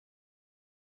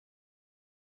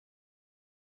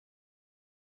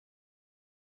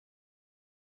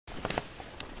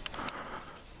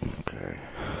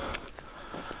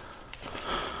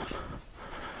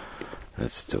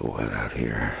It's still wet out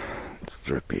here. It's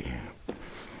drippy,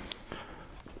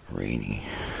 rainy.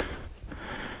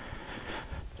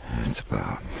 It's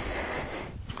about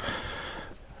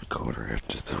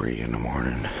 3:15 in the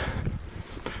morning,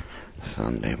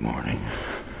 Sunday morning.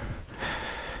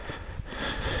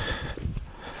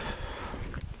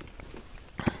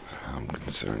 I'm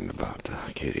concerned about the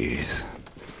kitties,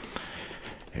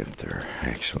 if they're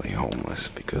actually homeless,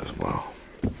 because, well,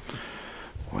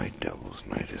 White Devil's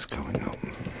Night is coming up.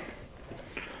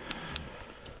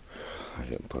 I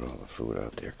didn't put all the food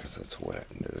out there because it's wet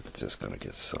and it's just going to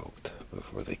get soaked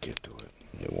before they get to it.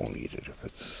 They won't eat it if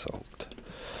it's soaked.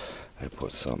 I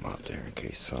put some out there in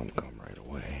case some come right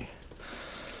away.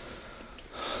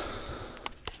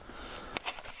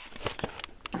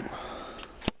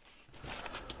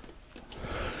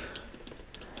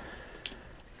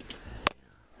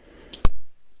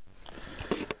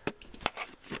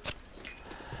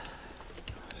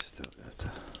 Still got the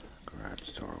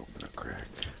garage door open a crack.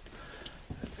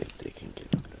 I think they can get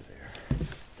under there.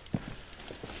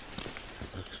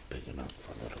 It looks big enough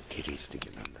for little kitties to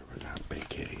get under, but not big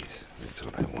kitties. That's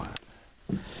what I want.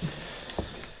 I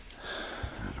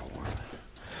don't want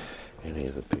any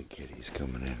of the big kitties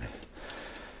coming in.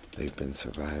 They've been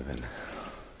surviving.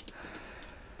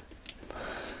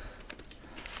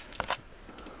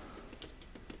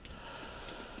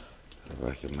 If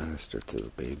I can minister to the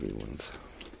baby ones,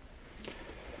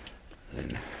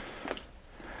 then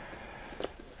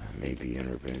maybe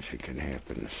intervention can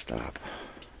happen to stop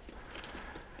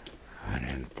an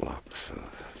influx of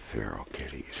feral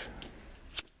kitties.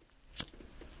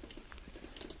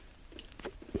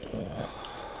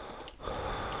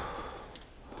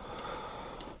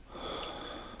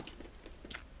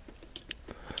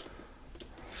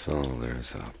 So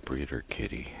there's a breeder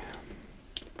kitty.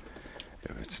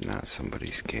 If it's not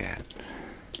somebody's cat,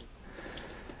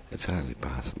 it's highly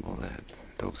possible that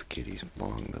those kitties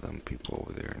belong to them people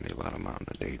over there and they let them out in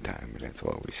the daytime and that's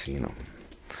why we seen them.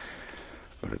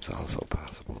 But it's also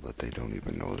possible that they don't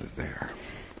even know they're there.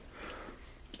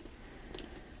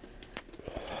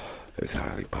 It's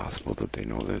highly possible that they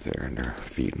know they're there and they're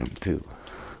feeding them too.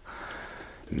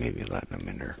 Maybe letting them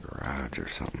in their garage or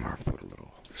something, or put a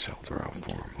little shelter out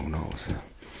for them. Who knows?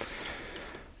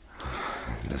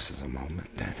 This is a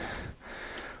moment that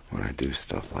when I do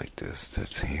stuff like this,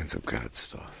 that's hands of God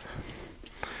stuff.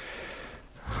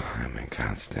 I'm in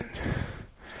constant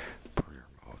prayer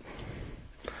mode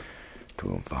to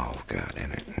involve God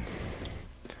in it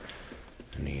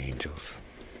and the angels.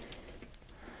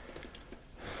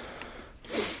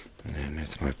 And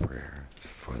it's my prayer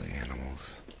for the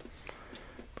animals,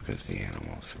 because the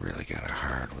animals really got it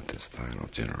hard with this final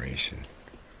generation.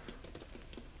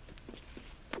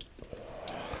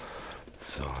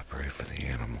 So I pray for the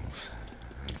animals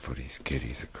and for these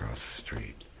kitties across the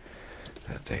street,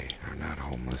 that they are not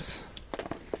homeless.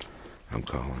 I'm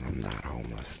calling them not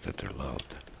homeless, that they're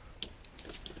loved.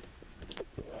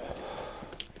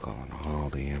 I'm calling all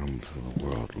the animals of the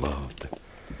world loved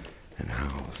and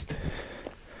housed.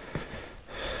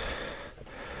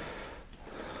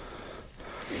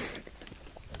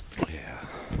 Yeah.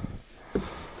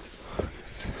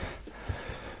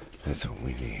 That's what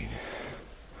we need.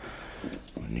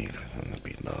 We need for them to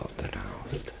be loved and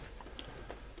housed.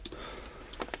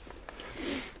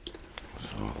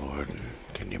 So, Lord,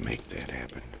 can you make that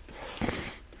happen?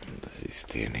 Let's see,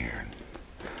 stand here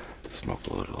and smoke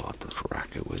a little off this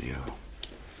rocket with you.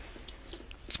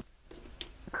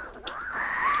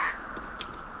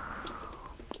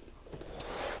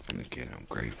 And again, I'm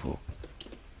grateful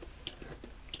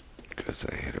because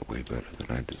I had it way better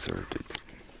than I deserved it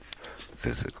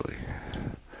physically.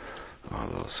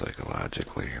 Although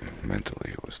psychologically and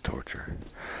mentally it was torture.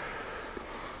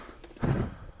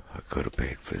 I could have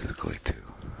paid physically too.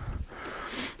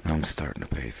 I'm starting to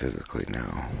pay physically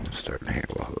now. I'm starting to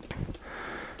handle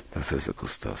the physical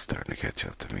stuff starting to catch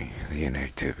up to me. The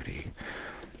inactivity.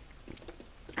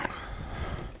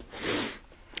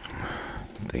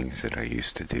 Things that I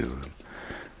used to do,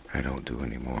 I don't do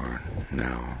anymore.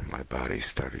 Now my body's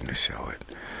starting to show it.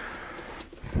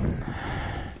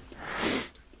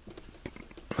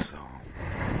 So,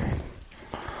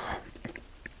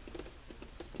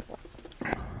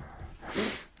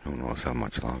 who knows how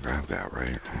much longer I've got,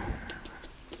 right?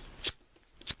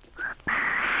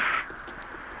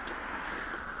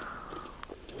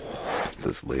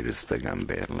 This latest thing I'm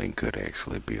battling could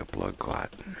actually be a blood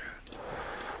clot.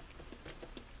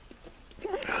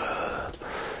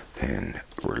 And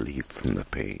relief from the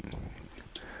pain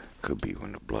could be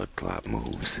when the blood clot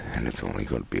moves, and it's only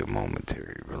going to be a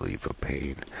momentary relief of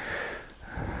pain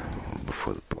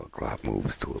before the blood clot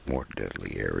moves to a more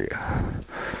deadly area.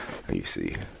 And you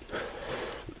see,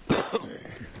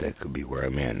 that could be where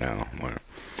I'm at now, where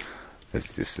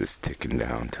it's just this ticking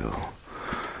down till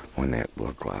when that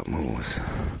blood clot moves.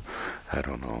 I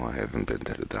don't know. I haven't been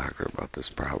to the doctor about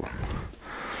this problem.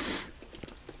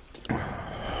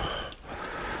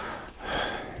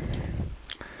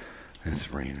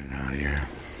 It's raining out here.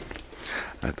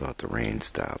 I thought the rain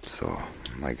stopped, so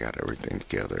I got everything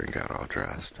together and got all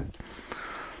dressed. And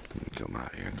come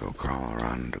out here and go crawl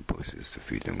around in the bushes to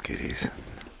feed them kitties.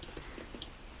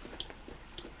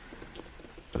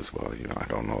 As well, I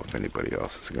don't know if anybody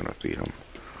else is going to feed them.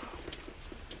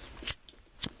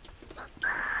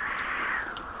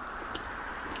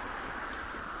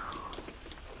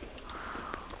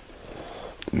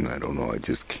 And I don't know, I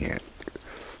just can't.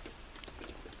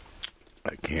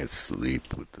 I can't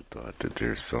sleep with the thought that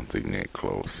there's something that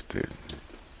close that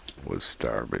was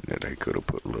starving that I could have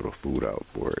put a little food out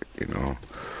for it, You know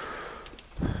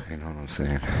what I'm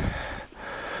saying?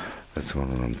 That's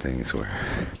one of them things where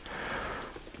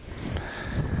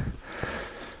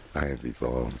I have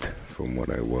evolved from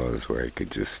what I was, where I could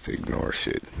just ignore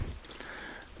shit.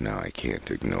 Now I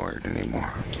can't ignore it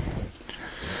anymore.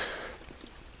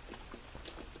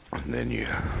 And then you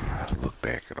look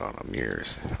back at all them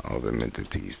years, all them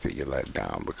entities that you let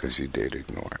down because you did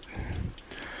ignore it.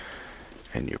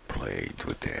 And you're plagued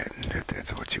with that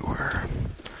that's what you were.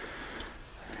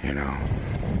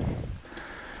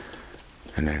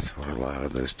 And that's what a lot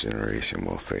of this generation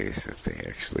will face if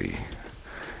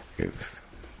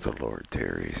the Lord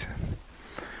tarries.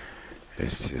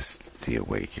 It's just the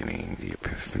awakening, the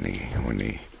epiphany, when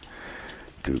they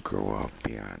do grow up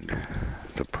beyond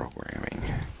the programming.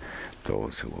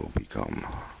 Those who will become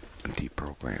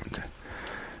deprogrammed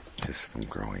just from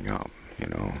growing up,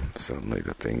 Suddenly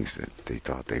the things that they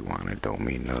thought they wanted don't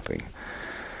mean nothing.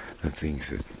 The things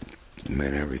that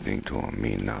meant everything to them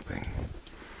mean nothing.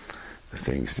 The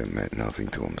things that meant nothing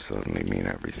to them suddenly mean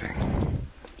everything,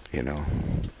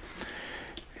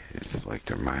 It's like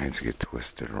their minds get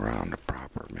twisted around the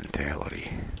proper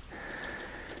mentality.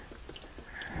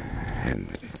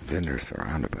 And then they're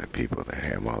surrounded by people that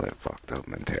have all that fucked up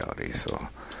mentality, so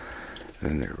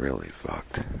then they're really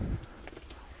fucked.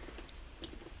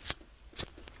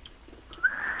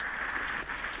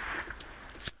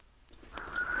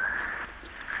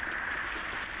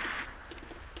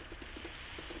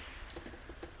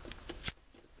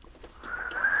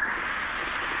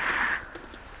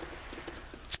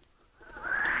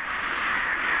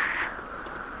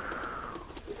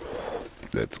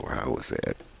 That's where I was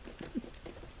at.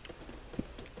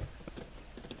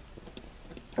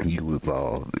 You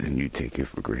evolve and you take it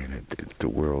for granted that the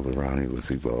world around you is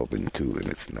evolving too, and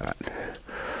it's not.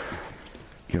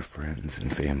 Your friends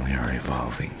and family are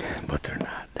evolving, but they're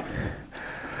not.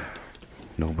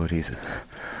 Nobody's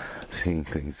seeing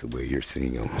things the way you're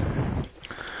seeing them.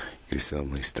 You're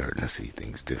suddenly starting to see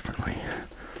things differently.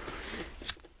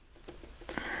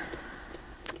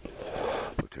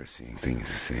 But they're seeing things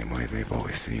the same way they've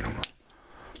always seen them.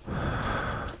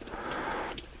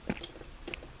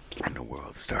 And the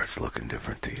world starts looking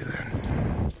different to you then.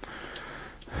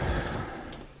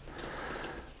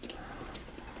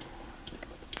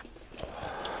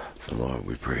 So Lord,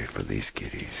 we pray for these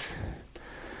kitties,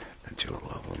 that you'll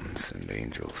love them and send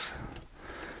angels,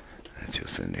 that you'll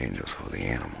send angels for the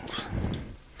animals.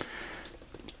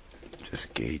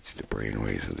 Just gauge the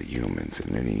brainwaves of the humans,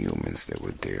 and any humans that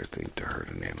would dare think to hurt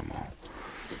an animal.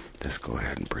 Just go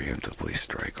ahead and preemptively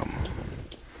strike them.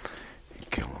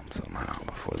 Kill them somehow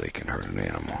before they can hurt an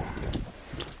animal.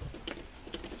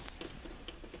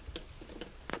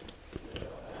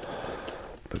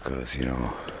 Because,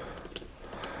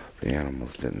 the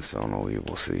animals didn't sow no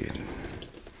evil seed.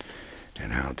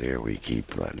 And how dare we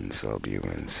keep letting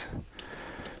subhumans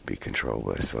be controlled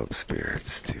by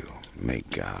sub-spirits to make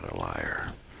God a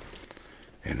liar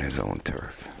in his own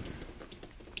turf.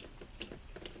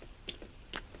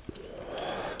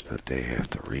 That they have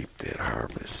to reap that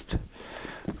harvest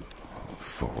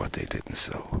for what they didn't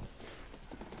sow.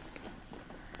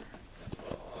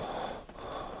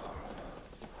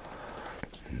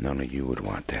 None of you would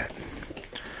want that.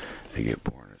 To get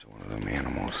born as one of them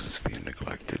animals that's being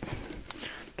neglected,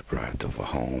 deprived of a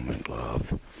home and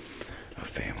love, a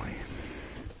family.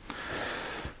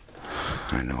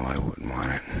 I know I wouldn't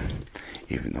want it,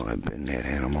 even though I've been that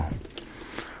animal,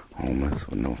 homeless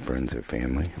with no friends or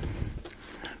family,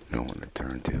 no one to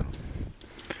turn to,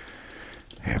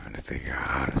 having to figure out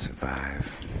how to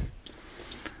survive.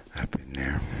 I've been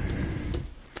there.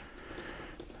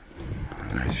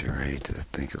 And I sure hate to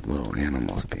think of little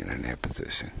animals being in that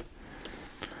position.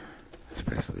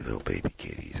 especially little baby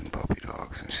kitties and puppy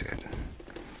dogs and shit.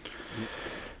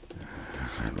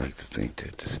 I'd like to think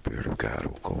that the Spirit of God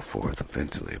will go forth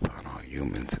eventually upon all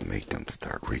humans and make them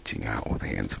start reaching out with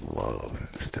hands of love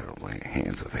instead of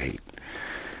hands of hate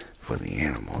for the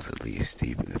animals, at least,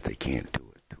 even if they can't do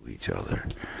it to each other.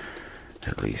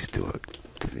 At least do it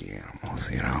to the animals,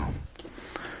 you know.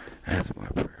 That's my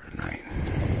prayer tonight,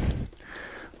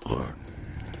 Lord.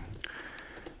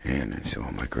 And I show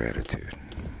my gratitude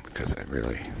because I've had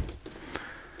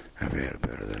it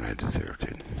better than I deserved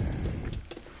it.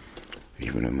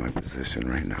 Even in my position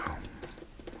right now,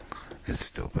 it's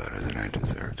still better than I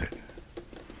deserved it.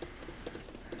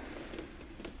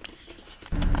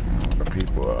 For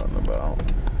people out and about.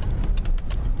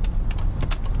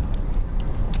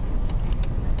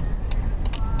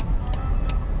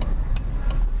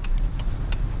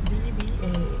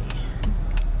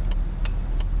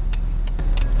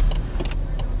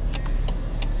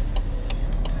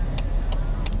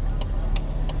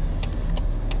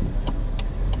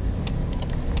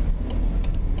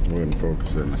 Wouldn't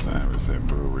focus on the sign that said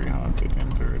brewery haunted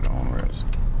enter at own risk.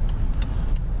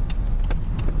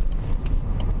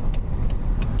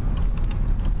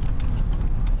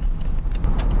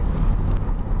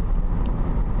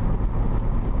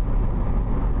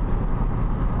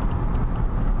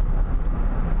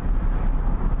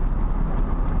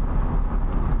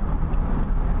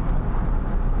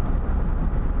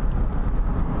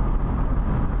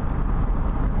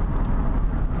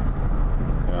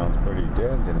 Sounds pretty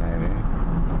dead tonight, eh?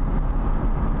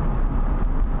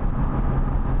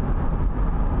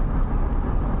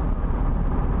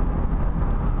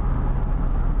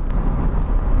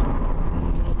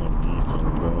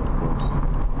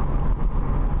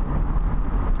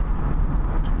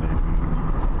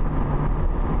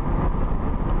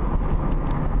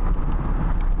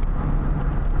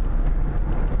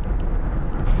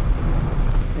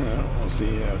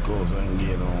 See how close I can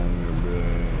get on your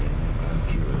bed.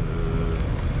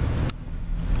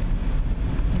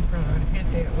 You probably hit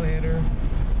that ladder.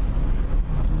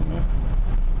 Yeah.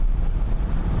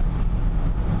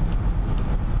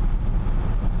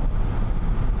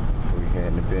 If we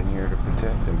hadn't been here to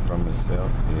protect him from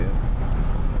himself, yeah.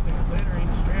 That ladder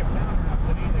ain't strapped down or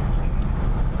nothing either, see?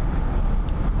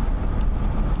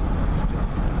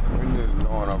 We're just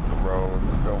going up the road.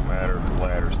 It don't matter if the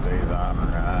ladder stays on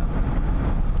or not.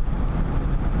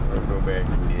 We'll go back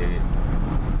and get it.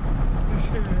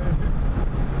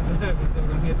 If it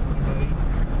doesn't hit somebody,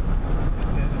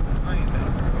 just have it flying down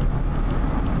the road.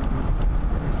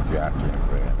 There's jockeying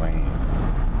for that lane.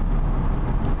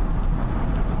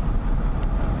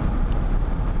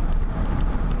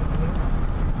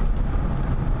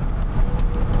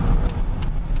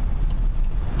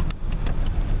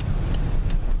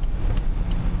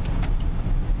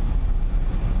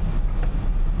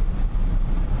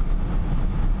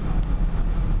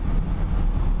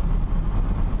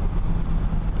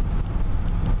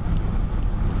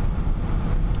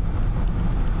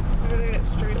 They got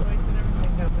street lights and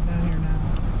everything up and down here now.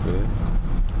 Good.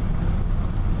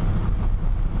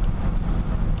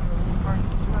 Got a little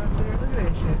parking spot there. Look at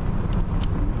that shit.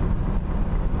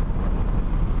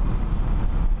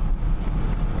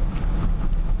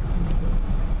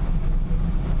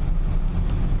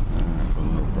 Alright, put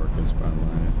no parking spot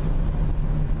lines.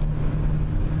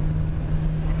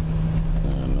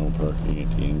 No parking at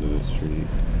the end of the street.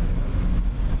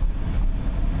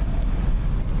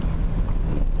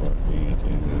 No parking at the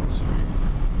end of the street.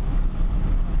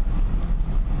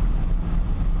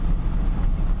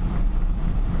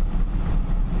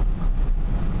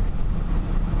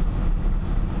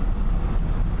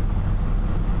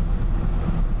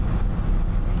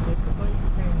 Take the bike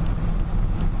path.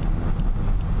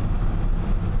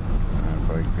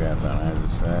 Bike path on either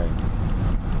side.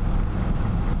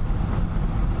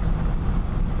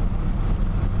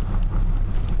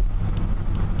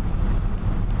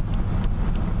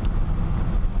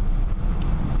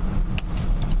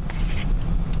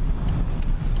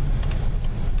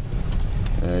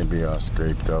 They'd be all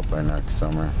scraped up by next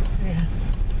summer. Yeah.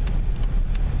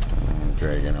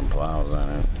 Dragging them plows on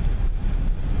it.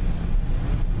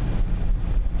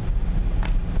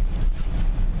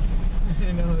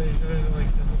 You know, they should have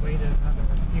like just waited another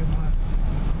few months.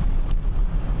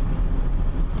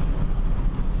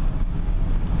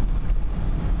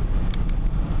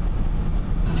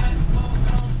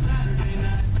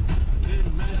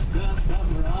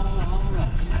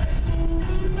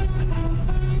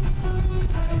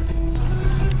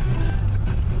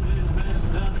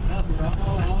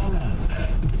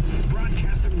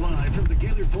 Broadcasting live from the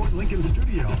Gaylord Fort Lincoln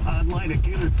Studio. Online at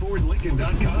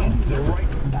GaylordFordLincoln.com. They're right.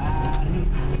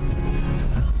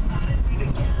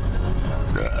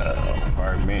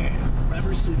 Pardon me.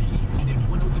 Traverse City and in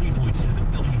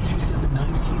 103.7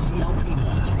 W279 CCL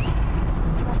Peanut.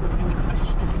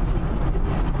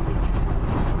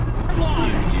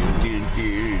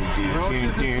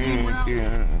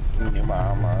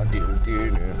 Mama,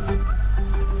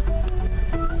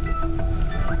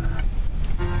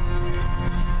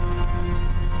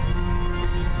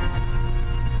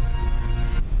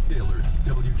 Gaylord,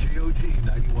 WJOG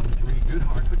 91.3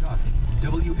 Goodhart, Petoskey,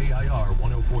 WAIR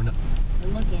 104.9. We're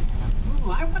looking at him.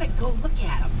 Ooh, I want to go look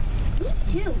at him. Me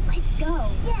too. Let's go.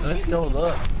 Yeah, Let's go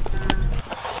look.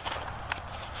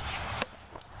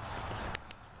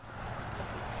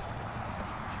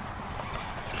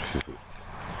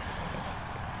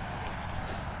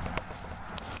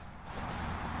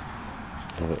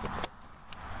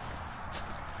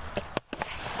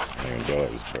 Aaron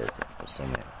Dog's barking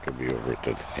somewhere. Could be over at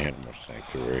the animal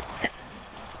sanctuary.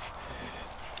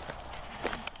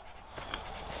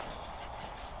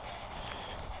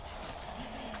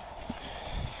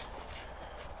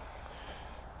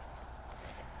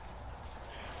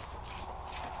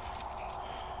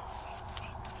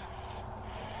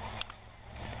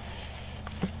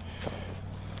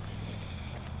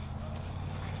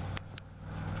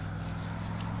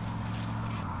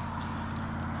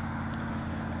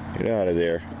 Get out of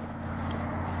there.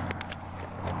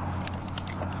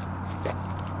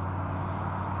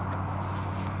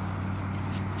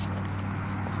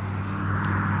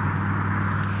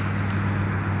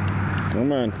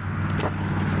 Come on.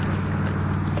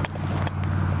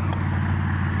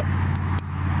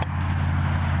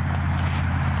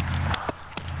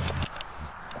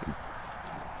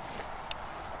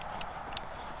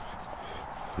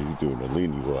 He's doing a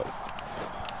leany walk.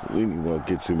 The leany walk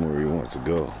gets him where he wants to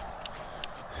go.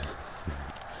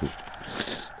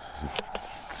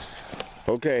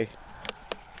 Okay.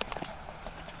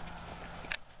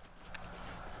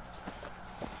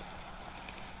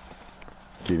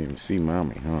 Can't even see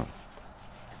mommy, huh?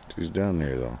 She's down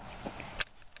there though.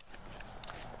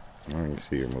 I can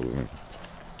see her moving.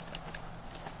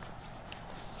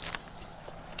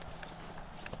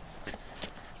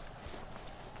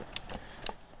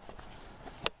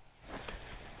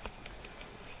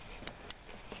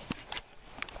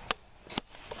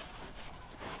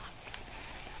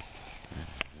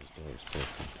 This door's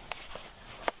open.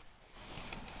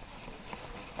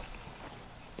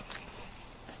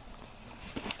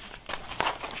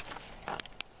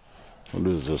 What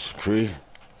is this? A tree?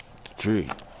 It's a tree.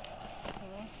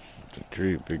 It's a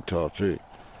tree, a big tall tree.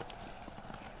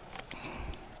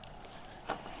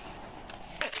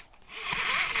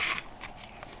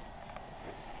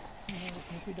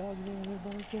 Puppy dogs over there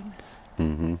barking.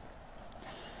 Mm-hmm.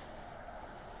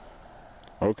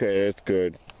 Okay, that's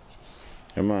good.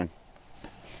 Come on.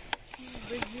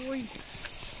 Big boy.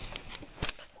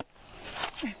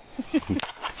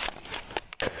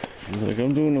 He's like,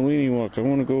 I'm doing a leany walk. I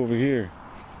want to go over here.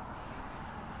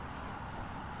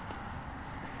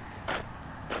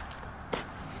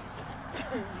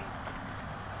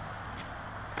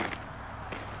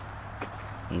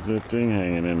 There's that thing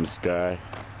hanging in the sky.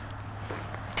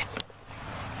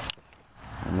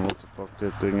 I don't know what the fuck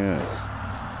that thing is.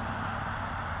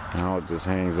 Now it just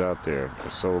hangs out there for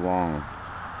so long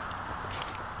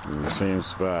in the same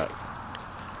spot.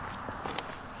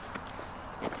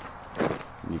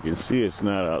 You can see it's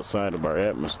not outside of our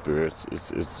atmosphere.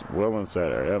 It's well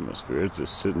inside our atmosphere. It's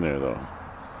just sitting there though.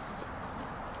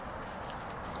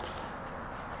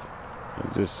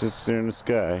 It just sits there in the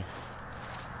sky.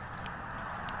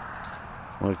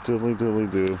 Like diddly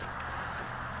diddly do.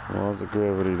 Laws of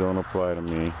gravity don't apply to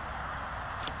me.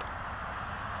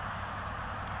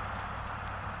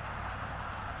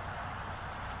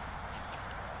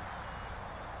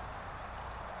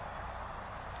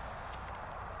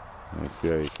 You see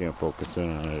how you can't focus in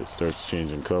on it. It starts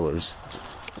changing colors.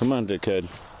 Come on, dickhead.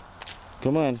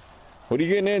 Come on. What are you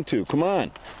getting into? Come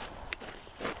on.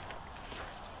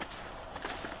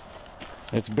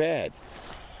 It's bad.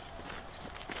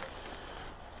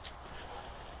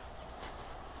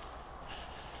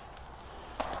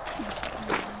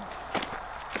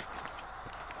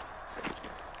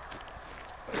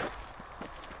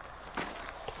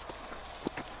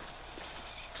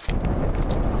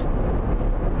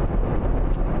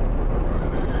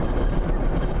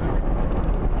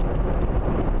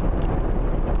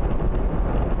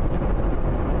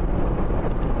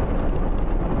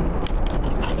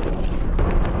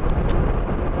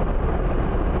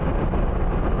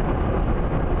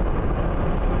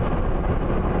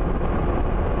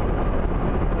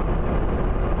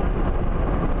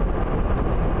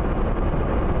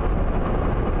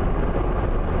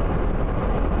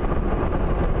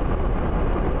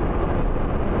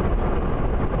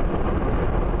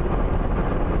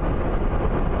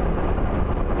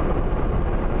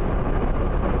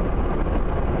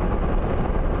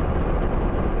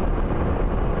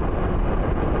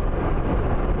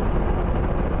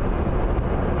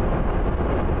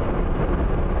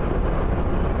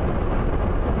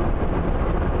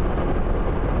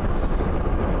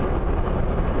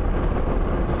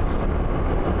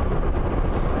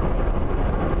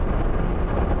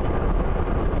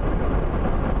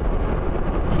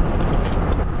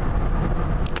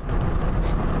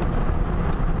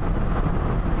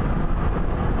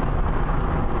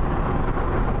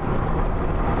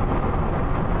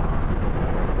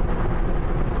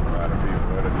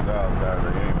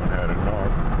 headed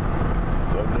north.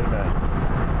 Sunday night.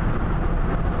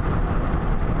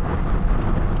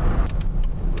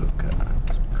 Look at that.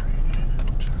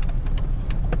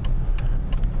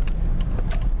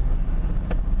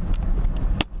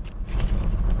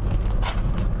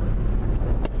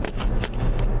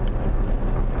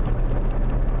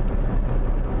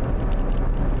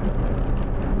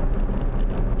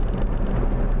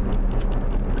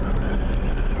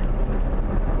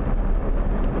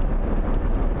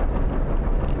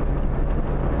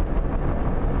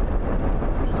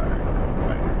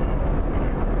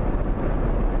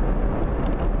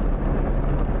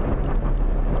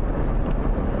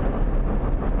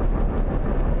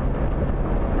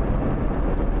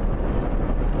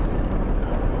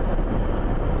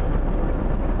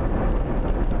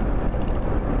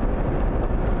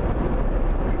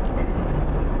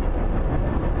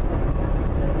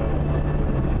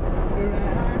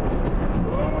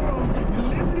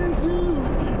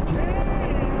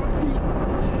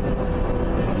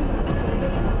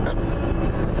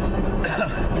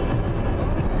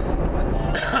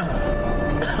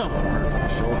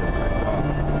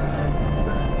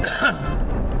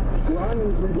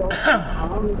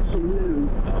 On the salute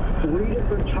 3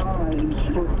 different times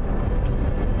for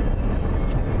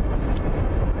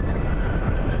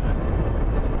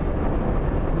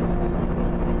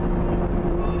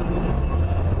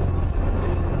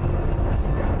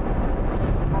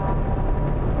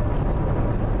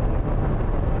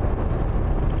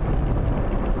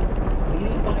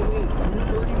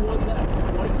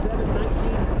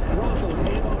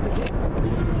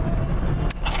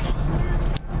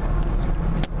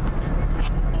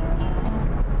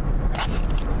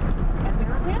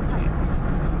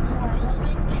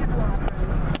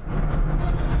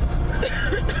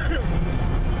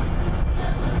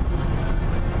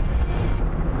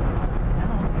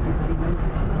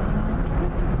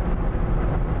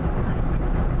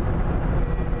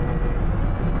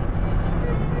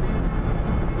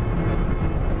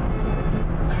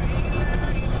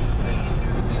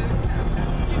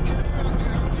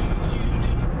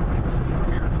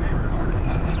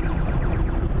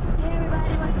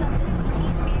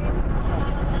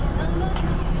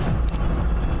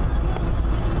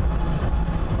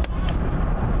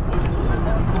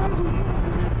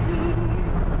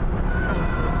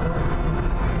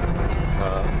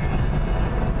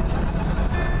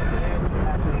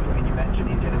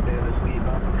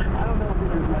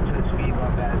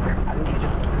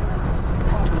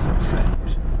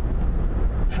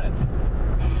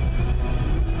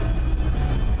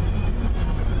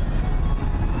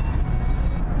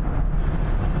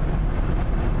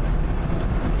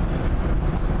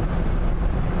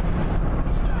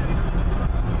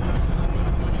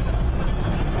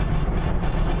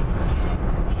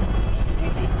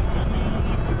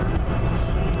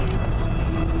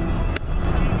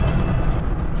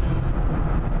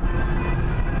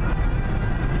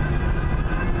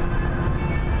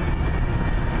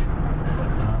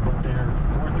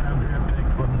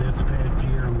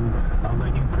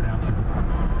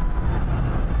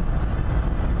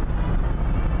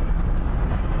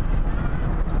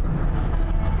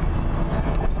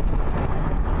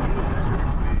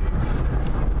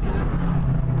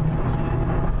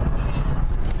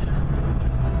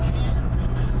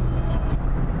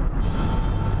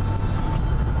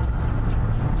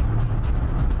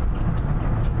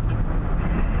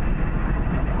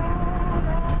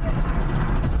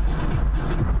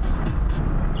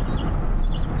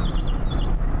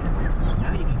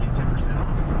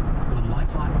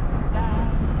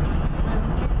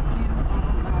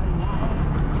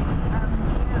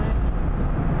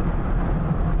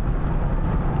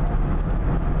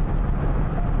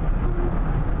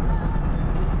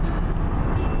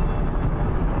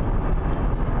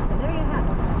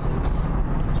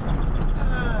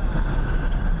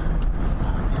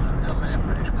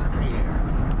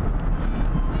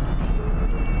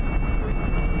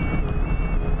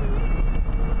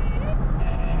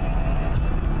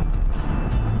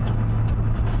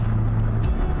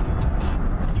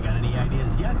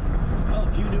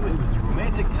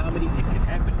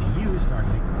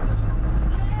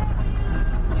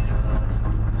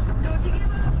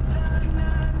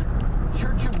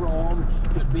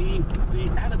Could be the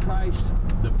Antichrist,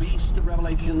 the beast of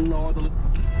Revelation, or the